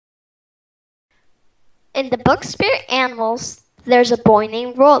In the book Spirit Animals, there's a boy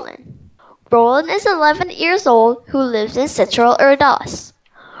named Roland. Roland is 11 years old who lives in Central Erdos.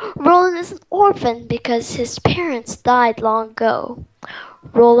 Roland is an orphan because his parents died long ago.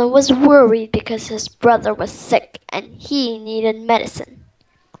 Roland was worried because his brother was sick and he needed medicine.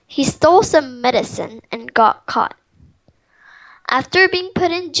 He stole some medicine and got caught. After being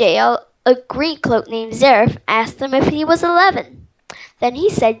put in jail, a green cloak named Zareth asked him if he was 11. Then he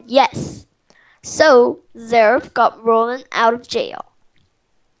said yes. So Zareth got Roland out of jail.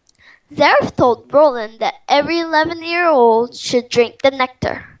 Zareth told Roland that every 11-year-old should drink the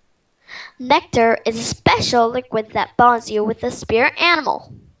nectar. Nectar is a special liquid that bonds you with a spirit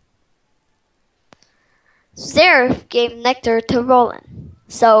animal. Zareth gave nectar to Roland,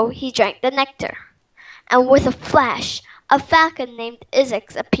 so he drank the nectar. And with a flash, a falcon named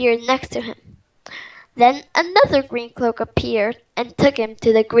Isaac appeared next to him. Then another green cloak appeared and took him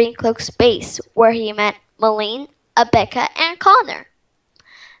to the green cloak's base, where he met Malene, Abeka, and Connor.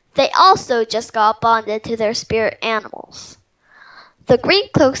 They also just got bonded to their spirit animals. The green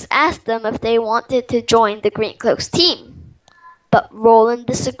cloaks asked them if they wanted to join the green cloaks team. But Roland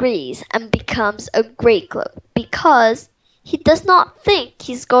disagrees and becomes a gray cloak because he does not think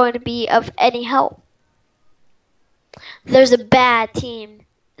he's going to be of any help. There's a bad team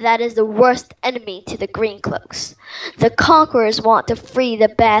that is the worst enemy to the green cloaks. The conquerors want to free the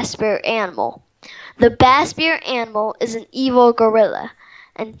bad spirit animal. The bad spirit animal is an evil gorilla,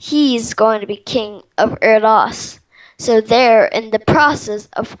 and he's going to be king of Erdos. So they're in the process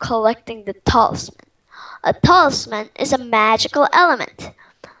of collecting the talisman. A talisman is a magical element.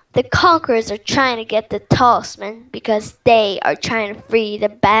 The conquerors are trying to get the talisman because they are trying to free the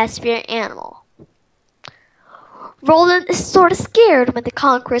bad spirit animal. Roland is sort of scared when the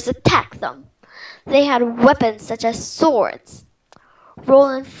conquerors attack them. They had weapons such as swords.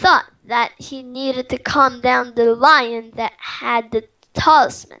 Roland thought that he needed to calm down the lion that had the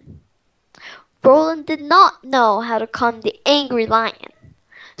talisman. Roland did not know how to calm the angry lion.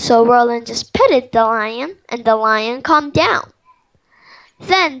 So Roland just petted the lion and the lion calmed down.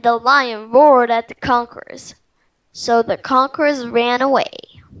 Then the lion roared at the conquerors. So the conquerors ran away.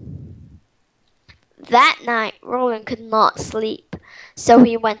 That night, Roland could not sleep, so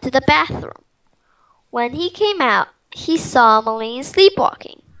he went to the bathroom. When he came out, he saw Malene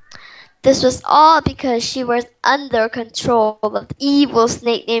sleepwalking. This was all because she was under control of the evil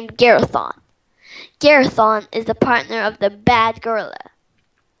snake named Garethon. Garethon is the partner of the bad gorilla.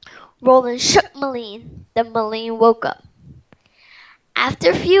 Roland shook Malene, then Malene woke up.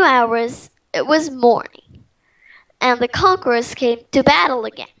 After a few hours, it was morning, and the conquerors came to battle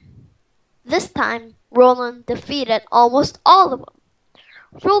again. This time, Roland defeated almost all of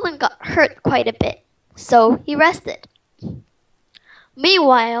them. Roland got hurt quite a bit, so he rested.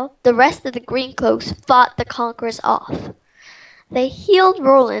 Meanwhile, the rest of the green cloaks fought the conquerors off. They healed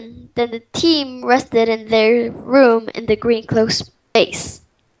Roland, then the team rested in their room in the green cloak's base.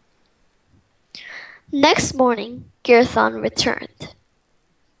 Next morning, Garethon returned.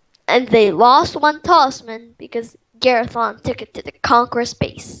 And they lost one talisman because Garethon took it to the conqueror's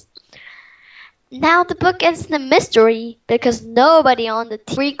base. Now the book ends in a mystery because nobody on the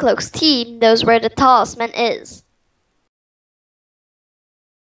Green Cloaks team knows where the talisman is.